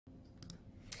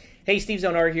Hey, Steve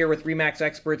Zelnard here with Remax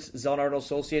Experts, Zelnard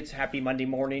Associates. Happy Monday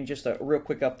morning. Just a real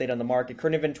quick update on the market.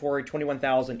 Current inventory,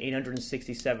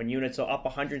 21,867 units, so up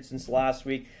 100 since last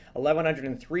week.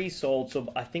 1,103 sold,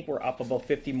 so I think we're up about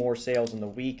 50 more sales in the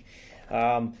week.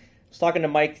 I was talking to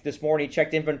Mike this morning. He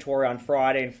checked inventory on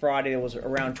Friday, and Friday it was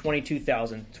around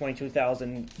 22,000,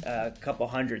 a couple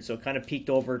hundred. So it kind of peaked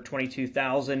over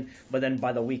 22,000, but then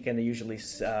by the weekend they usually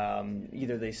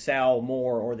either they sell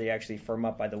more or they actually firm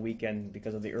up by the weekend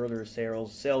because of the earlier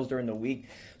sales during the week.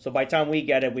 So by the time we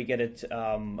get it.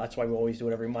 That's why we always do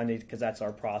it every Monday, because that's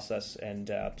our process. And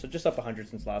so just up 100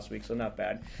 since last week, so not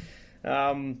bad.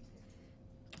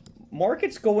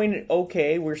 Market's going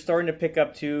okay. We're starting to pick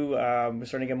up too. We're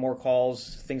starting to get more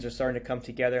calls. Things are starting to come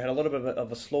together. Had a little bit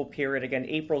of a slow period. Again,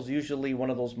 April's usually one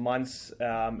of those months.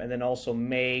 And then also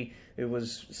May, it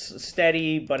was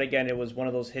steady. But again, it was one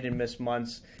of those hit and miss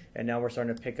months. And now we're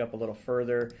starting to pick up a little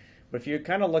further. But if you're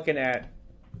kind of looking at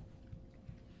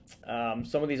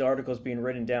some of these articles being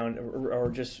written down or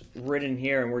just written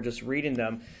here and we're just reading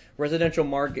them, residential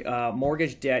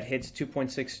mortgage debt hits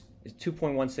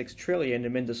 2.16 trillion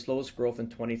amid the slowest growth in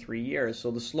 23 years.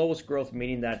 So the slowest growth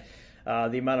meaning that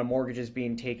the amount of mortgages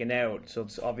being taken out. So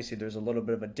it's obviously there's a little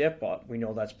bit of a dip, but we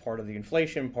know that's part of the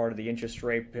inflation, part of the interest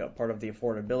rate, part of the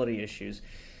affordability issues.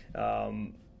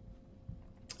 Some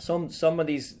of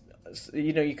these,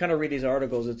 you kind of read these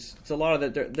articles. It's a lot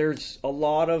of that. There's a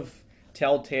lot of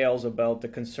telltales about the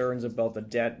concerns about the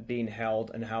debt being held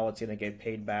and how it's going to get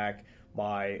paid back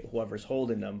by whoever's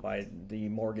holding them, by the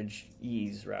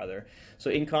mortgagees rather. So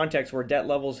in context where debt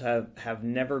levels have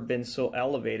never been so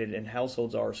elevated and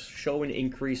households are showing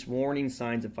increased warning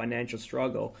signs of financial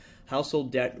struggle, household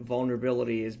debt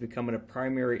vulnerability is becoming a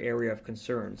primary area of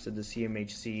concern, said the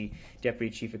CMHC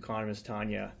Deputy Chief Economist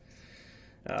Tanya.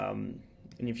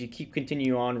 And if you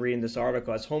continue on reading this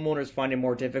article, as homeowners find it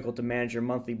more difficult to manage their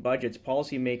monthly budgets,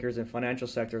 policymakers and financial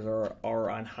sectors are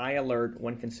on high alert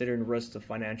when considering risks of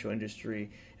financial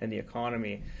industry and the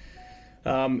economy.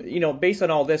 Based on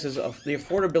all this, the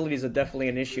affordability is definitely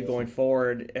an issue going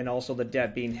forward, and also the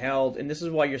debt being held. And this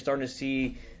is why you're starting to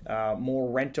see more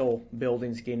rental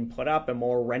buildings getting put up and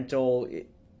more rental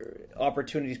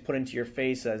opportunities put into your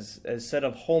face as instead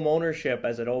of home ownership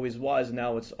as it always was.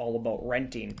 Now it's all about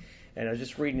renting. And I was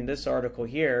just reading this article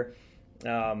here,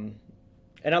 and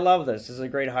I love this. This is a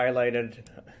great highlighted.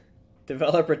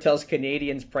 Developer tells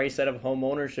Canadians price out of home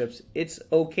ownerships, it's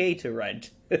okay to rent.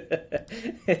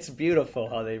 It's beautiful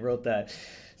how they wrote that.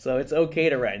 So it's okay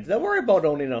to rent. Don't worry about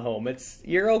owning a home.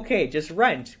 You're okay. Just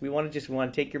rent. We want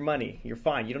to take your money. You're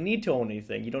fine. You don't need to own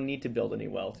anything. You don't need to build any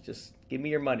wealth. Just give me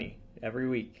your money every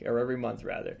week or every month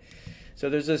rather. So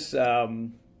there's this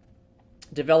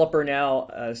developer now,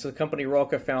 so the company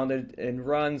Roca founded and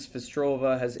runs,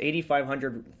 Fistrova, has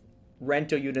 8,500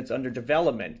 rental units under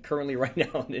development currently right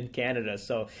now in Canada.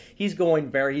 So he's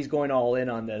going all in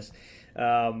on this.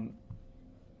 So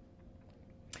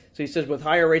he says, with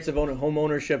higher rates of home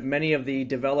ownership, many of the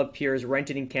developed peers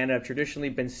renting in Canada have traditionally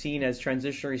been seen as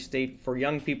transitionary state for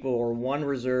young people or one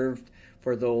reserved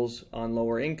for those on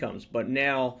lower incomes. But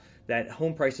now that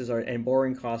home prices and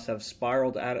borrowing costs have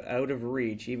spiraled out of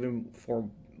reach, even for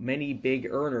many big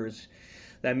earners,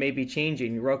 that may be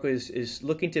changing. Roca is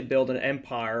looking to build an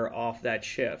empire off that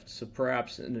shift, so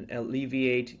perhaps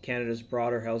alleviate Canada's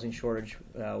broader housing shortage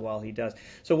while he does.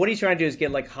 So what he's trying to do is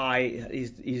get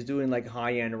he's doing like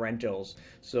high-end rentals.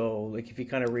 So like if you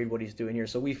kind of read what he's doing here.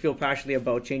 So we feel passionately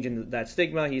about changing that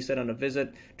stigma, he said on a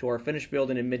visit to our finished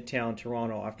building in Midtown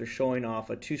Toronto after showing off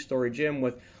a 2-story gym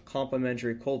with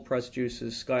complimentary cold pressed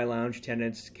juices. Sky Lounge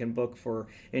tenants can book for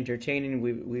entertaining.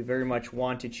 We very much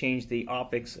want to change the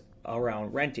optics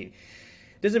around renting.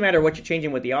 Doesn't matter what you're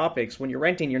changing with the optics. When you're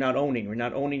renting, you're not owning. You're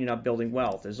not owning. You're not building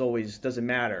wealth. There's always doesn't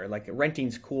matter. Like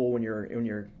renting's cool when you're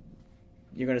going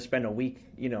to spend a week,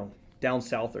 down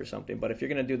south or something. But if you're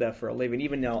going to do that for a living,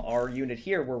 even now our unit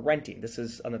here, we're renting. This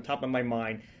is on the top of my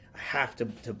mind. I have to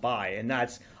buy, and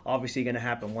that's obviously going to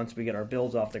happen once we get our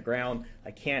bills off the ground.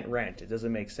 I can't rent. It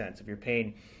doesn't make sense. If you're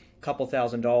paying couple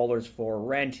 $1,000s for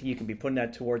rent, you can be putting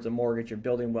that towards a mortgage. You're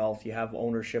building wealth. You have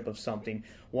ownership of something.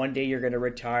 One day you're going to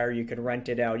retire. You can rent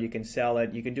it out. You can sell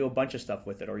it. You can do a bunch of stuff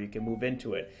with it, or you can move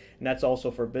into it. And that's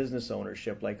also for business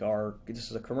ownership. Like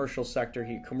this is a commercial sector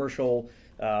here, commercial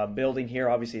building here.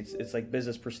 Obviously, it's like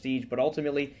business prestige, but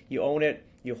ultimately you own it.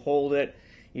 You hold it.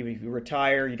 Even if you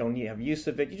retire, you don't need to have use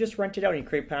of it. You just rent it out and you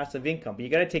create passive income. But you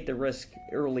got to take the risk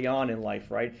early on in life,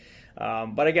 right?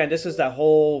 But again, this is that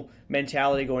whole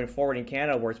mentality going forward in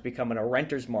Canada where it's becoming a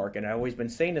renter's market. And I've always been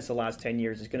saying this the last 10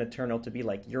 years. It's going to turn out to be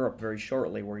like Europe very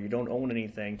shortly, where you don't own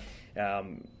anything.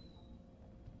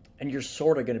 and you're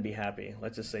sort of going to be happy.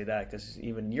 Let's just say that, because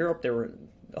even in Europe, they were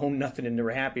owned nothing and they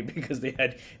were happy because they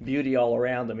had beauty all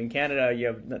around them. In Canada, you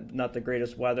have not the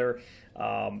greatest weather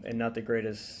and not the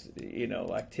greatest,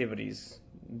 activities,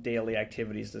 daily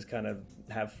activities to kind of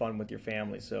have fun with your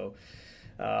family. So,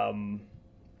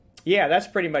 yeah, that's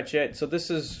pretty much it. So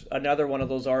this is another one of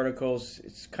those articles.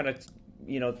 It's kind of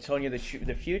telling you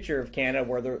the future of Canada,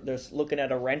 where they're looking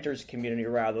at a renters community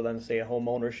rather than, say, a home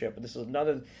ownership. But this is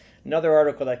another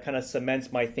article that kind of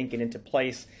cements my thinking into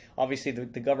place. Obviously,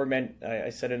 the government,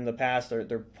 I said it in the past,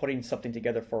 they're putting something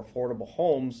together for affordable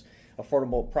homes,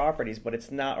 affordable properties, but it's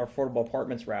not, or affordable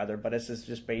apartments rather, but this is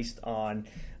just based on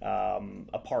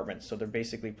apartments. So they're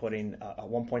basically putting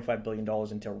 $1.5 billion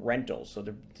into rentals. So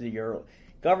your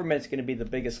government's going to be the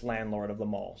biggest landlord of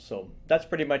them all. So that's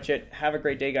pretty much it. Have a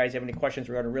great day, guys. If you have any questions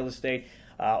regarding real estate,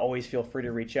 always feel free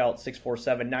to reach out,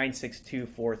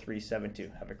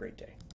 647-962-4372. Have a great day.